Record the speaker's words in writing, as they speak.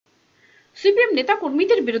CPM নেতা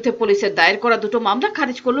কর্মীদের বিরুদ্ধে পুলিশের দায়ের করা দুটো মামলা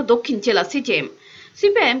খারিজ করল দক্ষিণ জেলা সিপিএম।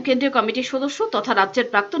 সিপিআইএম কেন্দ্রীয় কমিটির সদস্য তথা রাজ্যের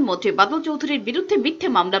প্রাক্তন মন্ত্রী বাদল চৌধুরীর বিরুদ্ধে মিথ্যে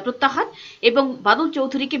মামলা প্রত্যাহার এবং বাদল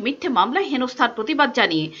চৌধুরীকে মিথ্যে মামলায় হেনস্থার প্রতিবাদ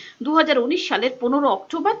জানিয়ে 2019 সালের 15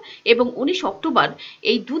 অক্টোবর এবং 19 অক্টোবর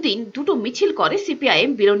এই দুদিন দুটো মিছিল করে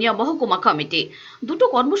সিপিআইএম বিলোনিয়া মহকুমা কমিটি। দুটো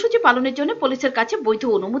কর্মসূচি পালনের জন্য পুলিশের কাছে বৈধ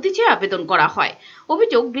অনুমতি চেয়ে আবেদন করা হয়।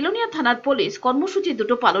 অভিযোগ, বিলোনিয়া থানার পুলিশ কর্মসূচি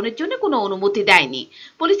দুটো পালনের জন্য কোনো অনুমতি দেয়নি।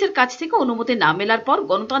 পুলিশের কাছ থেকে অনুমতি না মেলার পর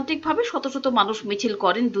গণতান্ত্রিকভাবে শত শত মানুষ মিছিল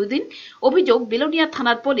করেন দুদিন। অভিযোগ, বিলোনিয়া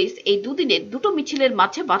থানার পুলিশ এই দুদিনের দুটো মিছিলের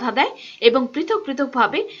মাঝে বাধা দেয় এবং পৃথক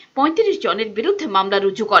পৃথকভাবে 35 জনের বিরুদ্ধে মামলা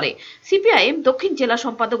রুজু করে। সিপিআইএম দক্ষিণ জেলা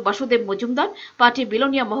সম্পাদক বাসুদেব মজুমদার, পার্টি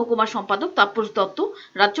বিলোনিয়া মহকুমা সম্পাদক তাপস দত্ত,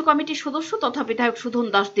 রাজ্য কমিটির সদস্য তথা বিধায়ক সুধন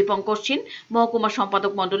দাস দীপঙ্কর সেন, মহকুমা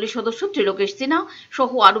সম্পাদক মণ্ডলীর সদস্য ত্রিলোকেশ সিনহা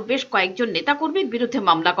সহ আরো বেশ কয়েকজন নেতাকর্মীর বিরুদ্ধে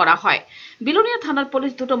মামলা করা হয়। বিলোনিয়া থানার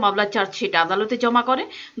পুলিশ দুটো মামলার চার্জশিট আদালতে জমা করে।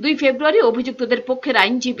 2 ফেব্রুয়ারি অভিযুক্তদের পক্ষের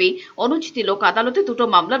আইনজীবী অনুজ তিলক আদালতে দুটো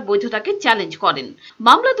মামলার বৈধতাকে চ্যালেঞ্জ করেন।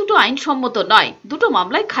 মামলা দুটো আইনসম্মত নয়, দুটো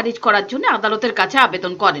মামলায় খারিজ করার জন্য আদালতের কাছে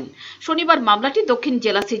আবেদন করেন। শনিবার মামলাটি দক্ষিণ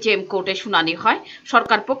জেলা সিজিএম কোর্টে শুনানি হয়।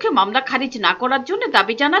 সরকার পক্ষে মামলা খারিজ না করার জন্য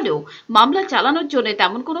দাবি জানালেও মামলা চালানোর জন্য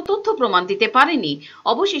তেমন কোনো তথ্য প্রমাণ দিতে পারেনি।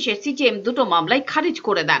 অবশেষে সিজিএম দুটো মামলাই খারিজ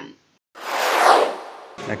করে দেন।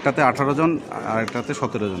 একটাতে 18 জন আর একটাতে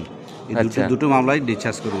 17 জন। এই দুটো মামলাই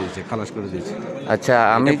ডিসচার্জ করে দিয়েছে, খালাস করে দিয়েছে। আচ্ছা,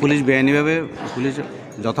 আমি পুলিশ বেআইনিভাবে পুলিশ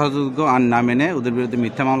যথাযোগ্য আইন না মেনে ওদের বিরুদ্ধে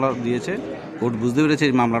মিথ্যা মামলা দিয়েছে। কোর্ট বুঝতে পেরেছে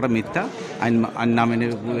এই মামলাটা মিথ্যা। আইন না মেনে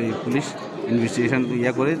পুলিশ ইনভেস্টিগেশন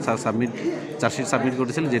করে চার্জশিট সাবমিট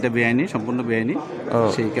করেছিল, যেটা বেআইনি, সম্পূর্ণ বেআইনি।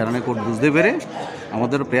 সেই কারণে কোর্ট বুঝতে পেরে,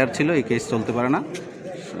 আমাদের প্রেয়ার ছিল এই কেস চলতে পারে না,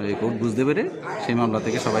 এই কোর্ট বুঝতে পেরে সেই মামলা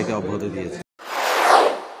থেকে সবাইকে অব্যাহতি দিয়েছে।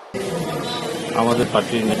 আমাদের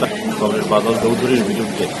পার্টির নেতা কমরেড বাদল চৌধুরীর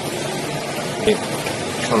বিরুদ্ধে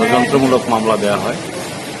ষড়যন্ত্রমূলক মামলা দেওয়া হয়।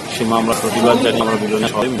 সেই মামলা প্রতিবাদ জানিয়ে আমরা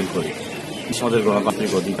বিলোনিয়া সবাই মিল করি। আমাদের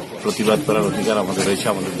গণতান্ত্রিক অধিকার, প্রতিবাদ করার অধিকার আমাদের রয়েছে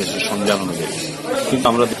আমাদের দেশের সংবিধান অনুযায়ী। কিন্তু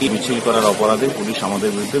আমরা দেখি মিছিল করার অপরাধে পুলিশ আমাদের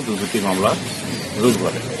বিরুদ্ধে দুটি মামলা রুজু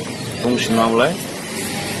করে এবং সেই মামলায়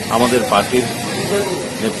আমাদের পার্টির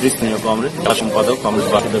নেতৃস্থানীয় কমরেড জেলা সম্পাদক কমরেড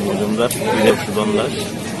বাসুদেব মজুমদার, বিধায়ক সুধন দাস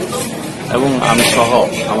এবং আমি সহ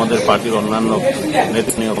আমাদের পার্টির অন্যান্য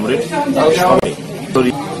নেতৃস্থানীয় কমরেড সবাই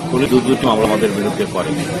দুটি মামলা আমাদের বিরুদ্ধে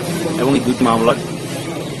করে এবং এই দুটি মামলা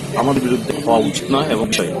আমাদের বিরুদ্ধে হওয়া উচিত নয় এবং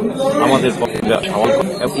আমাদের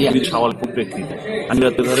সওয়াল পরিপ্রেক্ষিতে আমি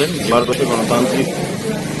রাতে ধরেন এবার বছর গণতান্ত্রিক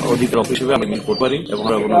অধিকার অফিস হিসেবে আমি করতে পারি এবং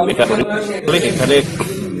আমরা কোনো বেকার করি এখানে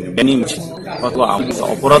অথবা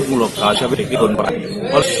অপরাধমূলক কাজ হিসাবে রেখে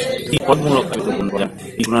অপরাধমূলক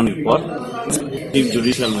শুনানির পর চিফ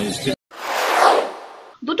জুডিশিয়াল ম্যাজিস্ট্রেট।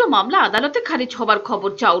 দুটো মামলা আদালতে খারিজ হবার খবর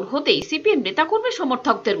চাউর হতেই সিপিএম নেতাকর্মী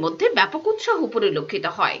সমর্থকদের মধ্যে ব্যাপক উৎসাহ পরিলক্ষিত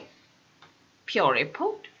হয়। পিওর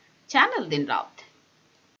রিপোর্ট, চ্যানেল দিন রাত।